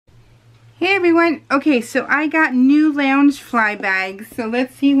Hey everyone. Okay, so I got new Loungefly bags. So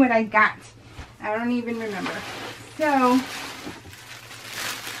let's see what I got. I don't even remember. So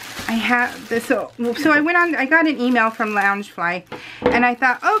I have this. So I went on. I got an email from Loungefly, and I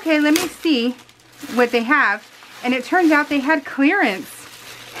thought, okay, let me see what they have. And it turns out they had clearance,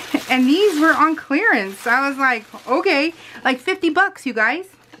 and these were on clearance. I was like, okay, like 50 bucks, you guys.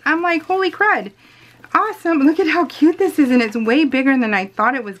 I'm like, holy crud. Awesome. Look at how cute this is, and it's way bigger than I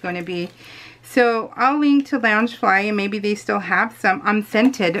thought it was going to be. So I'll link to Loungefly, and maybe they still have some. I'm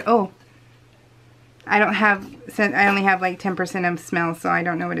scented. Oh, I don't have scent. I only have like 10% of smell, so I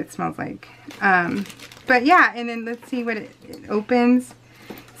don't know what it smells like. But yeah, and then let's see what it opens.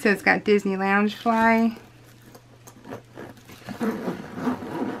 So it's got Disney Loungefly.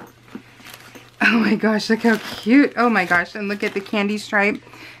 Oh my gosh, look how cute. Oh my gosh, and look at the candy stripe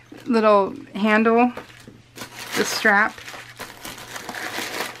little handle, the strap.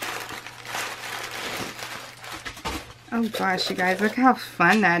 Oh gosh, you guys, look how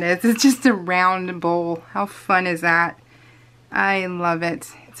fun that is. It's just a round bowl. How fun is that? I love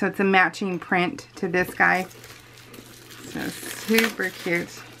it. So it's a matching print to this guy. So super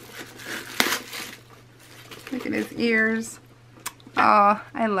cute. Look at his ears. Oh,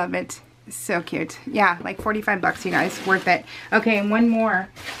 I love it. So cute. Yeah, like 45 bucks, you guys. Worth it. Okay, and one more,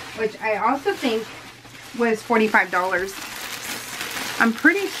 which I also think was $45. I'm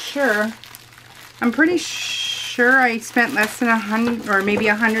pretty sure I spent less than 100, or maybe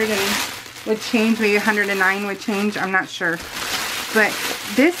 100 and would change, maybe 109 would change. I'm not sure. But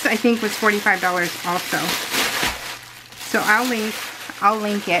this, I think, was $45 also. So I'll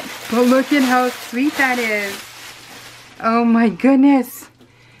link it. But look at how sweet that is. Oh my goodness.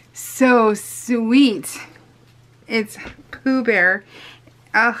 So sweet. It's Pooh Bear.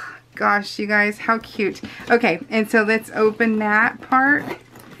 Oh gosh, you guys, how cute. Okay, and so let's open that part.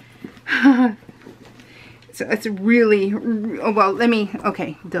 So it's really, well, let me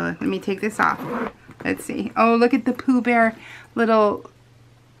take this off. Let's see. Oh, look at the Pooh Bear little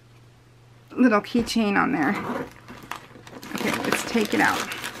keychain on there. Okay, let's take it out.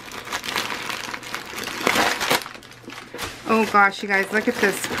 Oh gosh, you guys, look at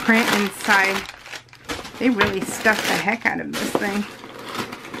this print inside. They really stuffed the heck out of this thing.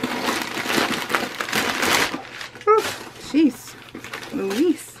 Jeez,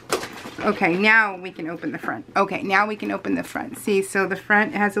 Louise. Okay, now we can open the front. Okay, now we can open the front. See, so the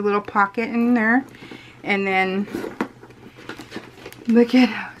front has a little pocket in there. And then, look at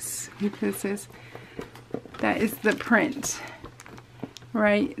how sweet this is. That is the print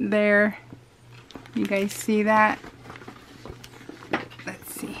right there. You guys see that?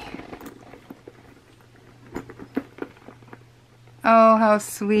 Let's see. Oh, how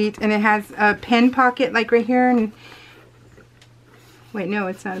sweet. And it has a pen pocket like right here. And wait, no,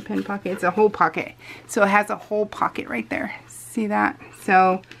 it's not a pen pocket. It's a whole pocket. So it has a whole pocket right there. See that?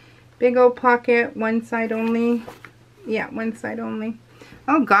 So big old pocket, one side only. Yeah, one side only.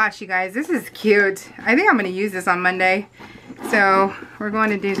 Oh gosh, you guys, this is cute. I think I'm going to use this on Monday. So we're going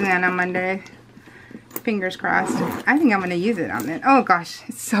to Disneyland on Monday. Fingers crossed. I think I'm going to use it on it. Oh gosh,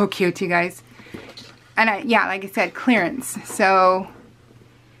 it's so cute, you guys. And yeah, like I said, clearance. So,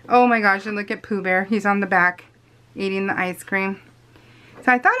 oh my gosh, and look at Pooh Bear. He's on the back eating the ice cream.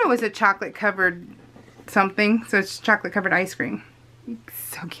 So I thought it was a chocolate covered something. So it's chocolate covered ice cream.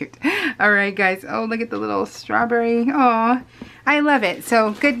 So cute. Alright guys. Oh, look at the little strawberry. Oh, I love it.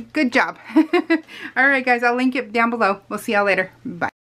 So good job. Alright guys, I'll link it down below. We'll see y'all later. Bye.